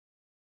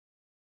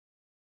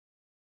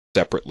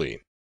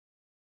separately.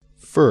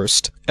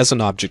 First, as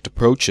an object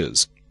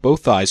approaches,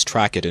 both eyes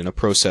track it in a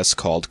process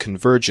called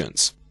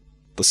convergence.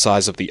 The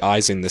size of the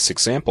eyes in this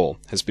example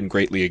has been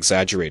greatly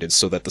exaggerated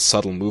so that the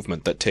subtle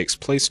movement that takes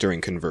place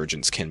during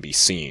convergence can be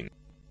seen.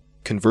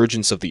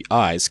 Convergence of the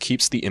eyes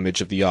keeps the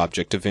image of the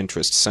object of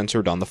interest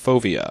centered on the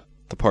fovea,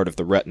 the part of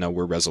the retina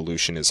where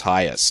resolution is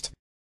highest.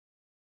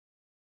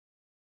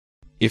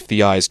 If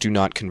the eyes do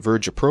not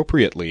converge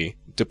appropriately,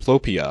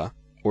 diplopia,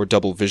 or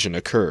double vision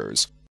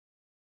occurs.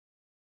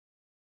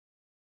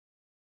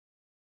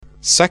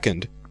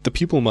 Second, the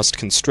pupil must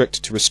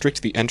constrict to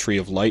restrict the entry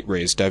of light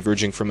rays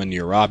diverging from a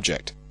near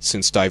object,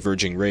 since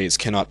diverging rays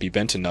cannot be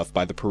bent enough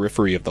by the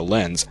periphery of the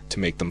lens to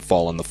make them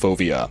fall on the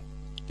fovea.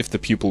 If the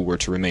pupil were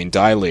to remain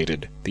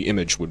dilated, the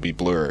image would be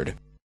blurred.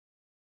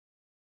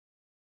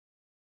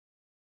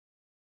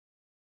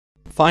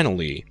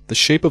 Finally, the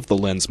shape of the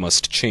lens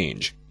must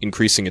change,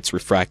 increasing its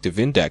refractive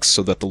index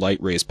so that the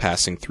light rays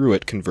passing through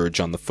it converge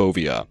on the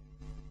fovea.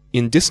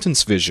 In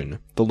distance vision,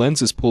 the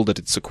lens is pulled at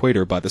its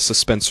equator by the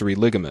suspensory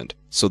ligament,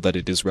 so that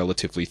it is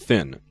relatively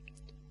thin.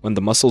 When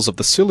the muscles of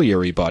the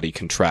ciliary body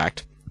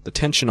contract, the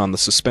tension on the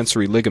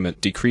suspensory ligament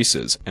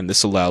decreases, and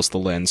this allows the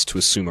lens to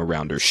assume a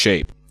rounder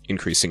shape,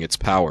 increasing its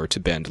power to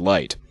bend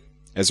light.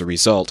 As a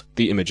result,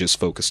 the image is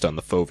focused on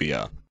the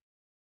fovea.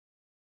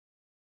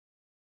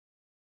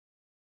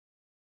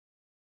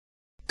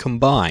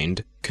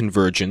 Combined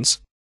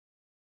convergence,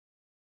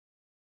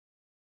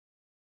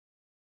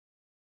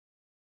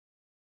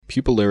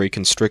 pupillary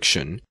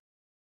constriction,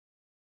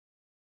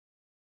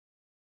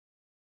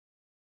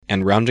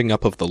 and rounding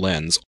up of the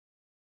lens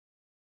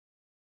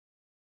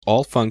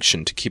all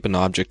function to keep an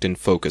object in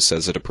focus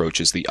as it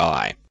approaches the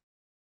eye.